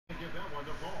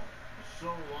the ball. So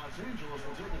Los Angeles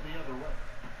will take it the other way.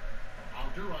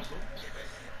 Out to Russell.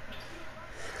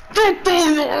 Don't throw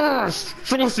your ass,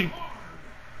 Chauncey.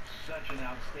 Such an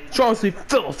outstanding Chauncey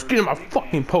Phillips, get in my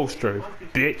fucking poster,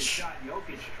 bitch.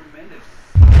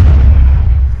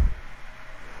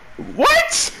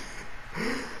 What?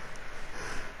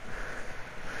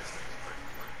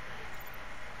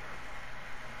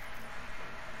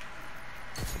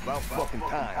 About fucking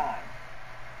time.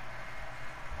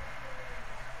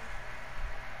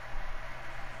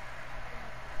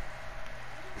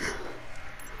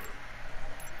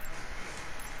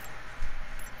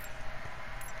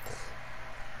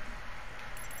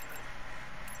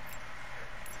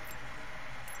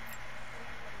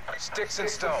 Sticks and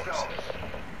stones.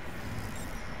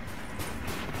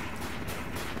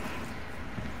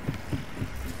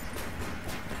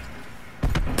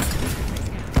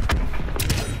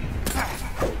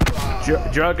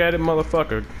 Drug at it,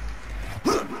 motherfucker.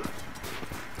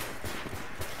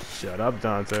 Shut up,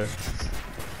 Dante.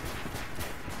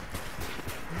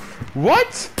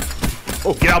 What?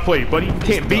 Oh, get out, play, buddy. You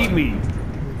can't beat me.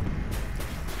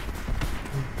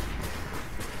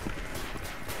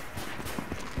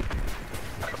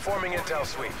 Performing intel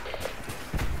sweep.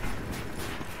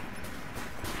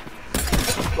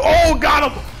 Oh,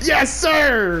 got him! Yes,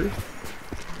 sir!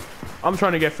 I'm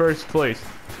trying to get first place.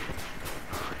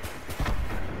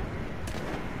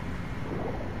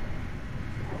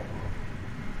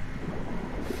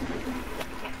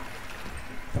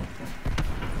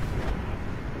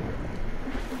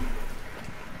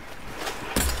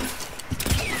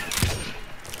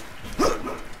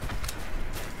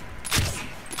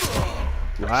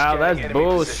 Wow, that's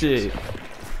bullshit.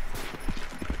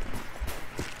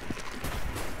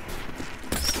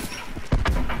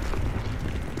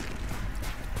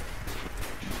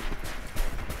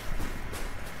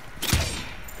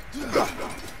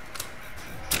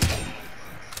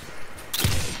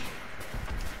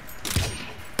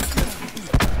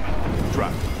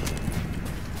 Drop.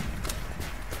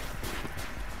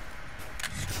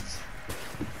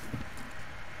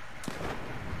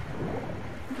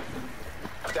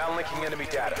 Downlinking enemy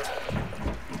data.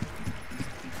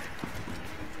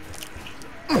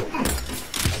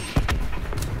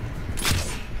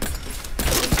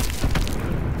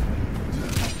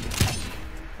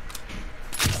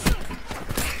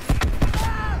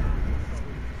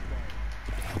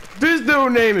 This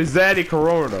dude name is Zaddy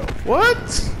Corona.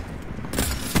 What?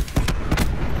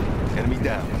 Enemy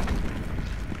down.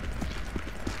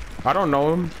 I don't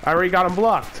know him. I already got him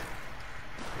blocked.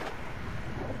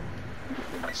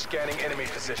 Scanning enemy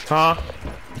position. Huh?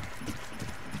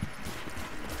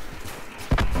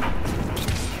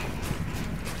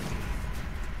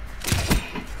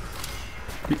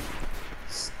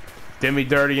 Did me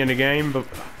dirty in the game, but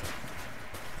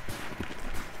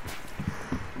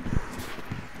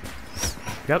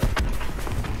yep.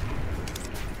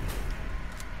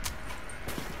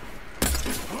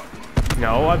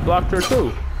 No, I blocked her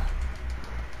too.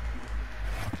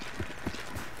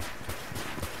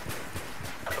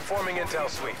 Performing intel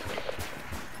sweep.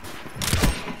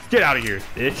 Get out of here,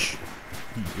 bitch.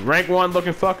 You rank 1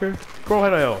 looking fucker. Go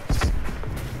ahead else.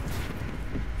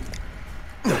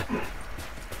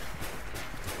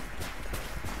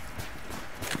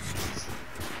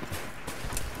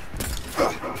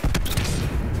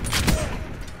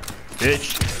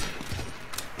 Bitch.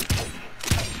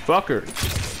 Fucker.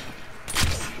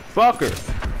 Fucker.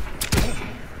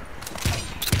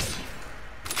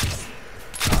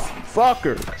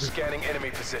 Fucker. Scanning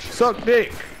enemy position. Suck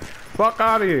dick. Fuck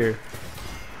out of here.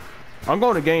 I'm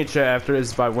going to game chat after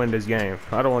this if I win this game.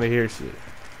 I don't want to hear shit.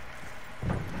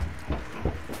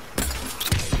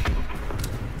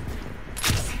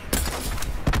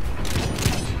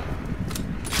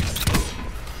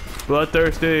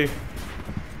 Bloodthirsty.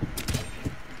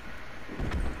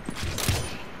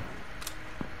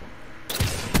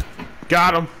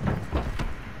 Got him.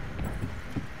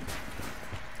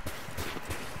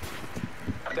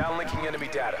 Downlinking enemy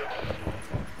data.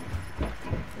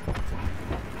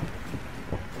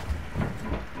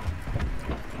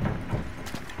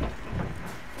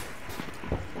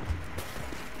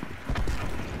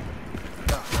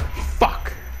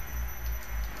 Fuck.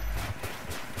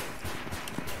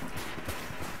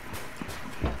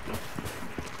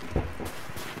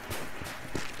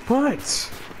 What?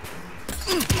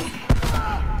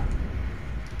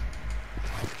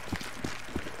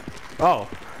 Oh.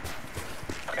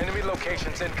 Enemy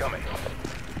locations incoming.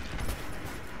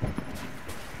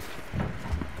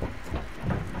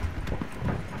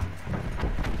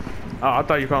 Oh, I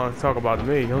thought you were going to talk about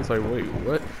me. I was like, wait,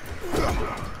 what?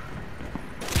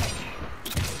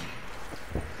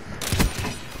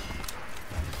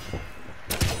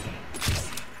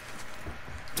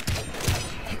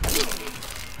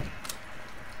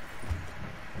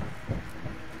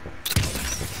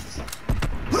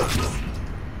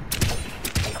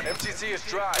 ATC is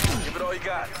dry. Give it all you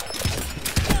got.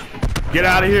 Get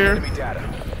out of here. Enemy data.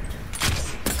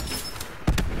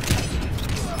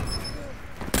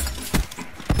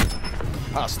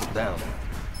 Hostile down.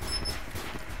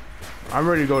 I'm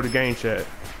ready to go to game chat.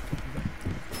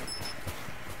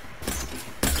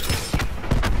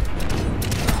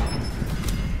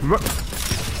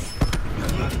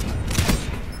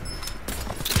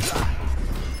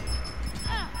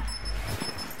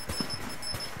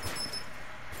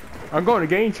 I'm going to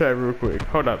game chat real quick.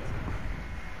 Hold up.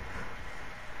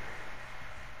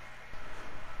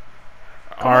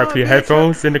 RP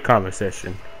headphones in the comment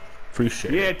section.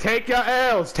 Appreciate it. Yeah, take your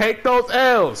L's. Take those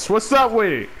L's. What's up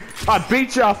with it? I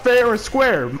beat y'all fair and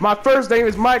square. My first name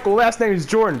is Michael, last name is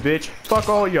Jordan, bitch. Fuck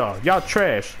all y'all. Y'all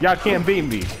trash. Y'all can't beat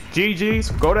me.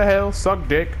 GG's, go to hell, suck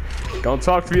dick. Don't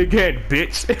talk to me again,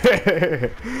 bitch.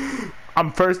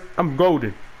 I'm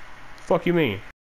golden. Fuck you mean?